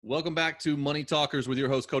Welcome back to Money Talkers with your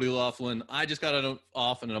host, Cody Laughlin. I just got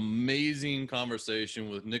off an amazing conversation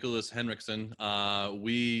with Nicholas Henriksen.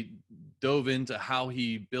 We dove into how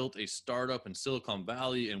he built a startup in Silicon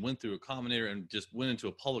Valley and went through a combinator and just went into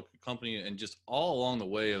a public company, and just all along the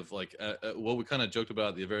way of what we kind of joked about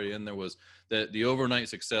at the very end there was that the overnight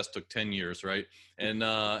success took 10 years, right?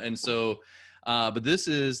 But this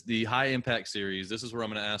is the high impact series. This is where I'm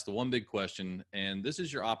going to ask the one big question, and this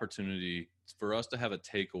is your opportunity for us to have a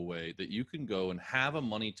takeaway that you can go and have a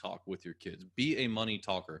money talk with your kids. Be a money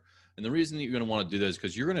talker. And the reason that you're going to want to do that is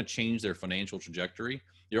because you're going to change their financial trajectory.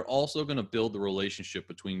 You're also going to build the relationship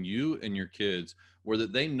between you and your kids where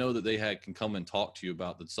that they know that can come and talk to you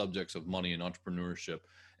about the subjects of money and entrepreneurship.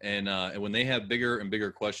 And when they have bigger and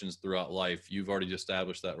bigger questions throughout life, you've already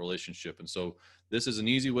established that relationship. And so this is an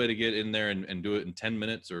easy way to get in there and do it in 10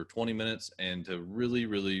 minutes or 20 minutes and to really,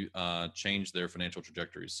 really change their financial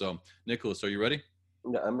trajectories. So, Nicholas, are you ready?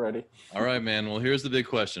 Yeah, I'm ready. All right, man. Well, here's the big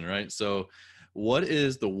question, right? So what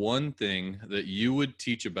is the one thing that you would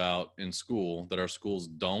teach about in school that our schools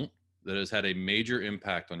don't, that has had a major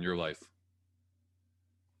impact on your life?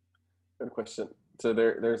 Good question. So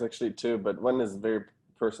there's actually two, but one is very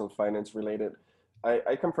personal finance related.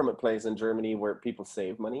 I come from a place in Germany where people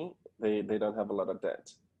save money. They don't have a lot of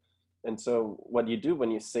debt. And so what you do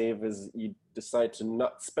when you save is you decide to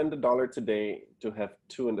not spend $1 today to have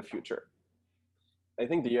two in the future. I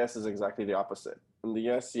think the US is exactly the opposite. In the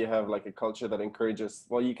US, you have like a culture that encourages,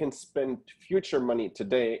 well, you can spend future money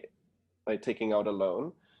today by taking out a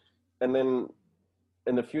loan. And then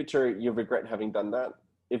in the future, you regret having done that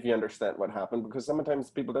if you understand what happened, because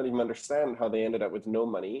sometimes people don't even understand how they ended up with no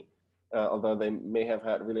money, although they may have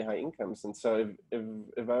had really high incomes. And so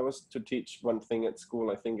if I was to teach one thing at school,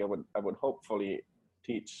 I think I would hopefully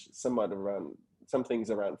teach some things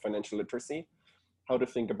around financial literacy, how to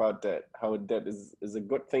think about debt, how debt is a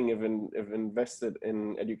good thing if invested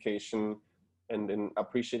in education and in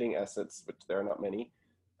appreciating assets, which there are not many,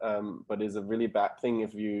 but is a really bad thing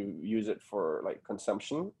if you use it for like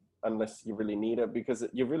consumption, unless you really need it, because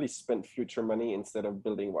you really spend future money instead of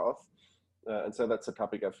building wealth. And so that's a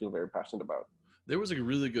topic I feel very passionate about. There was a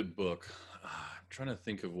really good book. I'm trying to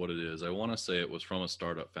think of what it is. I want to say it was from a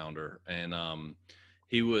startup founder. And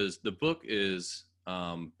the book is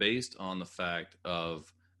based on the fact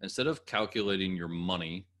of, instead of calculating your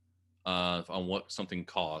money on what something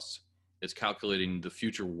costs, it's calculating the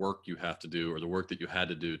future work you have to do or the work that you had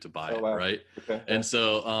to do to buy it, Wow. right? Okay. And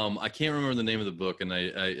so I can't remember the name of the book, and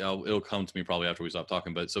it'll come to me probably after we stop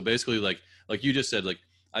talking. But so basically, like you just said, like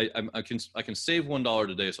I can save $1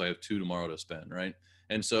 today, so I have two tomorrow to spend, right?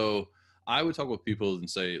 And so I would talk with people and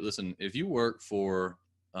say, listen, if you work for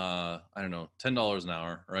I don't know, $10 an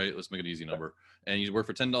hour, right? Let's make it an easy number, and you work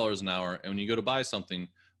for $10 an hour, and when you go to buy something,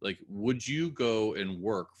 like, would you go and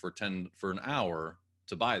work for an hour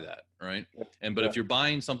to buy that, right? But if you're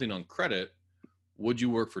buying something on credit, would you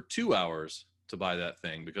work for 2 hours to buy that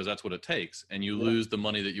thing, because that's what it takes, and you lose the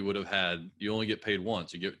money that you would have had? You only get paid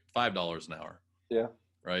once. You get $5 an hour. Yeah.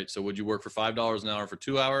 Right. So would you work for $5 an hour for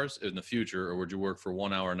 2 hours in the future, or would you work for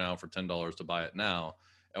 1 hour now for $10 to buy it now?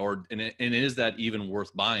 And is that even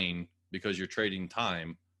worth buying, because you're trading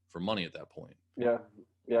time for money at that point? Yeah.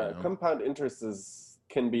 You know? Compound interest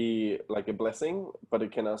can be like a blessing, but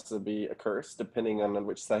it can also be a curse depending on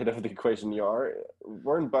which side of the equation you are.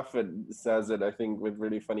 Warren Buffett says it, I think, with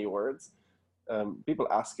really funny words. People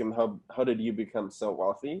ask him, how did you become so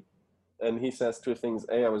wealthy? And he says two things.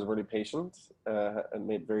 A, I was really patient and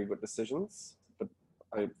made very good decisions, but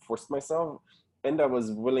I forced myself. And I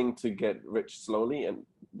was willing to get rich slowly and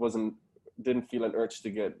didn't feel an urge to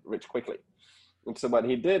get rich quickly. And so what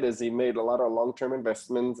he did is he made a lot of long-term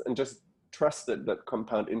investments and just trusted that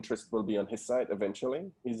compound interest will be on his side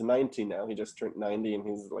eventually. He's 90 now. He just turned 90, and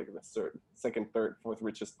he's like the second, third, fourth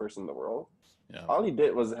richest person in the world. Yeah. All he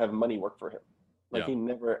did was have money work for him. Like, he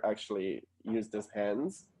never actually used his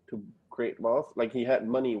hands to create wealth. Like, he had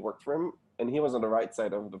money work for him, and he was on the right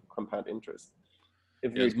side of the compound interest.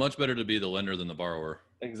 It's much better to be the lender than the borrower.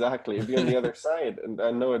 Exactly. If you're on the other side, and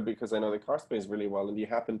I know it because I know the car space really well, and you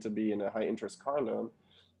happen to be in a high interest car loan,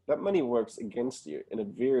 that money works against you in a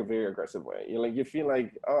very, very aggressive way. You feel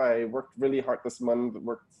like, oh, I worked really hard this month,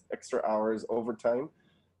 worked extra hours, overtime.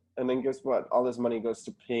 And then guess what? All this money goes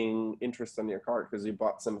to paying interest on your card because you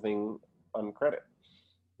bought something on credit.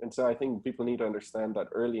 And so I think people need to understand that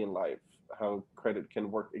early in life, how credit can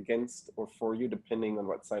work against or for you, depending on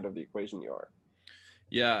what side of the equation you are.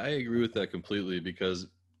 Yeah, I agree with that completely, because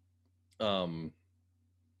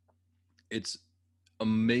it's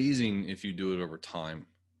amazing if you do it over time.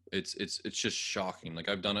 It's just shocking. Like,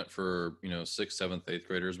 I've done it for, 6th, 7th, 8th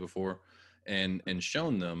graders before. and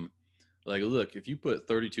shown them like, look, if you put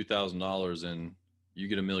 $32,000 in, you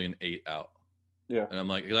get $1.8 million out. Yeah. And I'm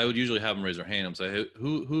like, 'cause I would usually have them raise their hand and say, hey,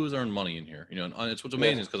 who's earned money in here? You know, and it's what's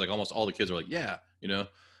amazing is because like almost all the kids are like, yeah, you know.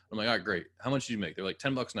 I'm like, all right, great. How much do you make? They're like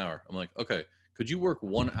 $10 an hour. I'm like, okay, could you work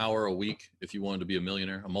 1 hour a week if you wanted to be a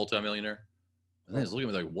millionaire, a multimillionaire? And they just look at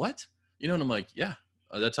me like, what? You know, and I'm like, yeah,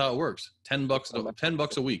 that's how it works.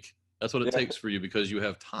 $10 a week. That's what it takes for you because you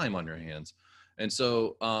have time on your hands. And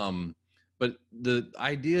so, but the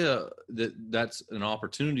idea that that's an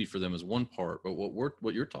opportunity for them is one part, but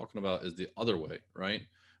what you're talking about is the other way, right?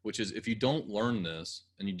 Which is if you don't learn this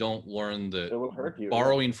and you don't learn that it will hurt you,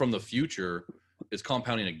 borrowing from the future is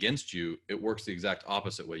compounding against you, it works the exact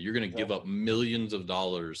opposite way. You're going to give up millions of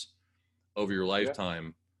dollars over your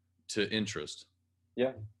lifetime to interest.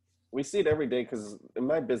 Yeah. We see it every day because in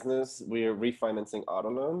my business, we are refinancing auto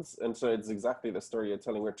loans. And so it's exactly the story you're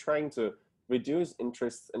telling. We're trying to reduce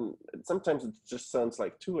interest, and sometimes it just sounds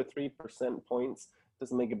like 2 or 3% points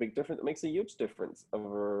doesn't make a big difference. It makes a huge difference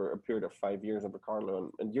over a period of 5 years of a car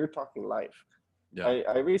loan, and you're talking life. Yeah.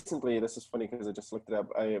 I recently, this is funny because I just looked it up.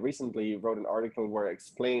 I recently wrote an article where I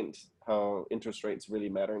explained how interest rates really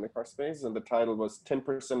matter in the car space, and the title was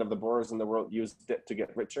 10% of the borrowers in the world use debt to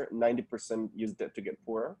get richer, 90% use debt to get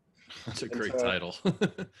poorer. That's a great title.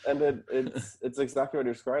 And it's exactly what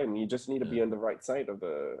you're describing. You just need to be on the right side of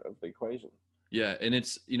the equation. Yeah, and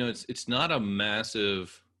it's, you know, it's not a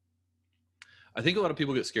massive. I think a lot of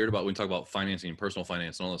people get scared about when we talk about financing, personal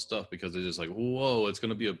finance, and all this stuff because they're just like, whoa, it's going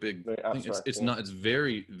to be a big thing. It's not. It's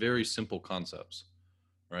very, very simple concepts,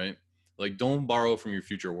 right? Like, don't borrow from your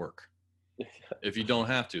future work if you don't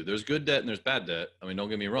have to. There's good debt and there's bad debt. I mean, don't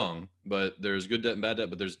get me wrong, but there's good debt and bad debt.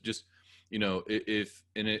 But there's just, you know,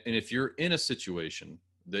 if you're in a situation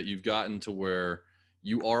that you've gotten to where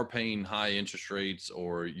you are paying high interest rates,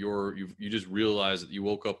 or you just realize that you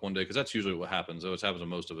woke up one day, because that's usually what happens. It happens to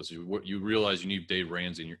most of us. You realize you need Dave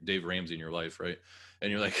Ramsey in your life, right? And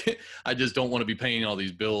you're like, I just don't want to be paying all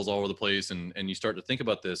these bills all over the place. And you start to think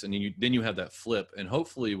about this, and then you have that flip. And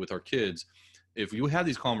hopefully with our kids, if you have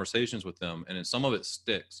these conversations with them, and some of it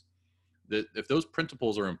sticks, that if those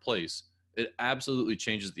principles are in place, it absolutely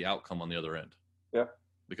changes the outcome on the other end. Yeah.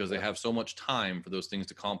 Because they have so much time for those things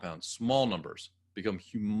to compound. Small numbers become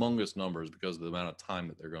humongous numbers because of the amount of time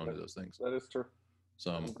that they're going to those things. That is true.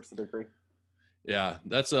 So 100% agree. Yeah,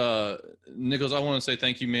 that's Nicholas, I want to say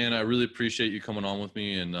thank you, man. I really appreciate you coming on with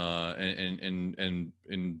me and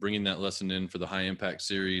bringing that lesson in for the High Impact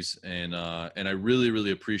series. And I really,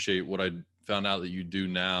 really appreciate what I found out that you do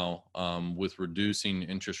now with reducing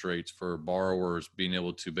interest rates for borrowers, being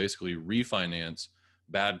able to basically refinance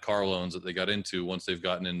bad car loans that they got into once they've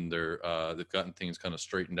gotten in they've gotten things kind of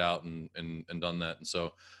straightened out and done that. And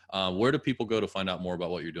so where do people go to find out more about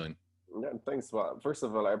what you're doing? Yeah, thanks. Well, first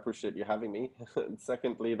of all, I appreciate you having me.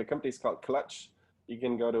 Secondly, the company's called Clutch. You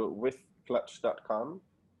can go to withclutch.com.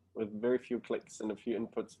 With very few clicks and a few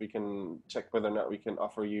inputs, we can check whether or not we can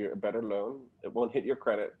offer you a better loan. It won't hit your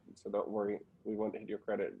credit, so don't worry. We won't hit your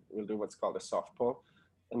credit. We'll do what's called a soft pull,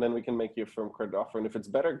 and then we can make you a firm credit offer. And if it's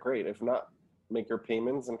better, great. If not, make your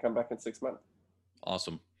payments and come back in 6 months.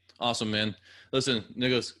 Awesome, man. Listen,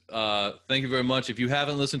 Nicholas, thank you very much. If you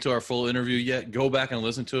haven't listened to our full interview yet, go back and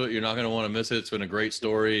listen to it. You're not going to want to miss it. It's been a great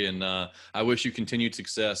story, and I wish you continued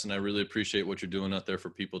success. And I really appreciate what you're doing out there for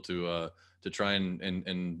people to try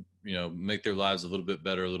and you know, make their lives a little bit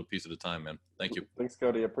better, a little piece at a time, man. Thank you. Thanks,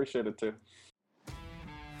 Cody. I appreciate it too.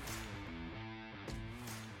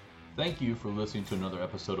 Thank you for listening to another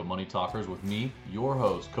episode of Money Talkers with me, your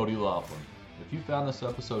host, Cody Laughlin. If you found this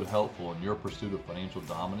episode helpful in your pursuit of financial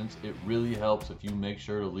dominance, it really helps if you make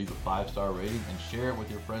sure to leave a 5-star rating and share it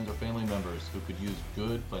with your friends or family members who could use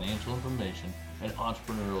good financial information and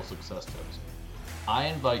entrepreneurial success tips. I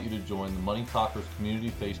invite you to join the Money Talkers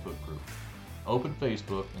community Facebook group. Open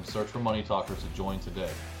Facebook and search for Money Talkers to join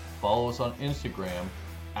today. Follow us on Instagram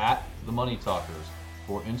 @The Money Talkers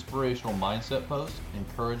for inspirational mindset posts,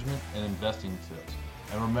 encouragement, and investing tips.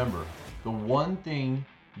 And remember, the one thing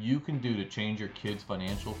you can do to change your kids'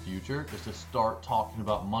 financial future is to start talking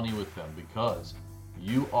about money with them, because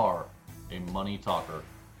you are a money talker